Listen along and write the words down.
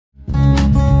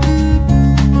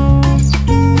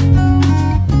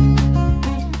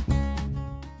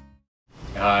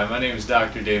name is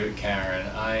Dr. David Caron.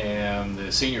 I am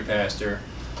the senior pastor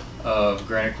of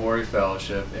Granite Quarry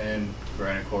Fellowship in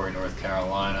Granite Quarry, North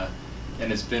Carolina,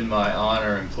 and it's been my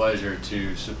honor and pleasure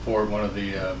to support one of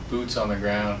the boots on the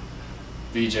ground,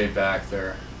 VJ back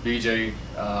there. VJ,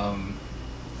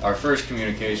 our first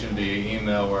communication via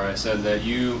email where I said that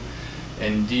you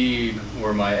indeed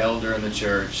were my elder in the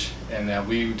church and that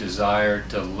we desired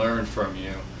to learn from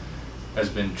you has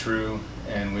been true,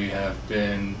 and we have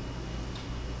been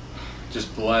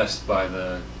just blessed by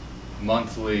the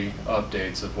monthly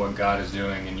updates of what God is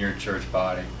doing in your church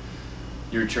body.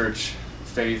 Your church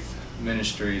Faith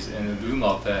Ministries in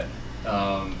Umalpet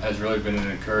has really been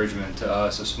an encouragement to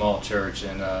us, a small church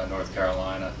in North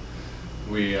Carolina.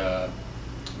 We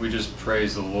just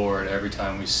praise the Lord every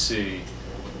time we see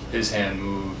His hand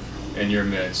move in your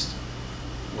midst.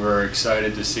 We're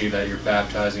excited to see that you're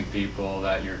baptizing people,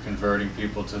 that you're converting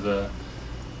people to the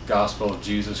gospel of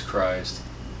Jesus Christ,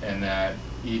 and that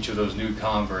each of those new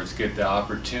converts get the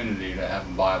opportunity to have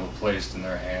a Bible placed in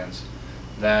their hands.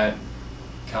 That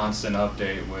constant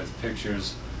update with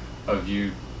pictures of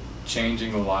you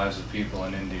changing the lives of people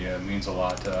in India means a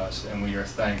lot to us, and we are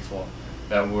thankful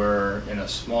that we're in a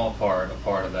small part, a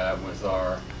part of that with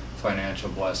our financial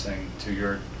blessing to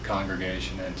your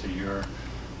congregation and to your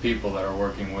people that are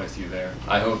working with you there.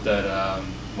 I hope that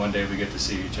one day we get to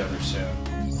see each other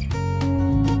soon.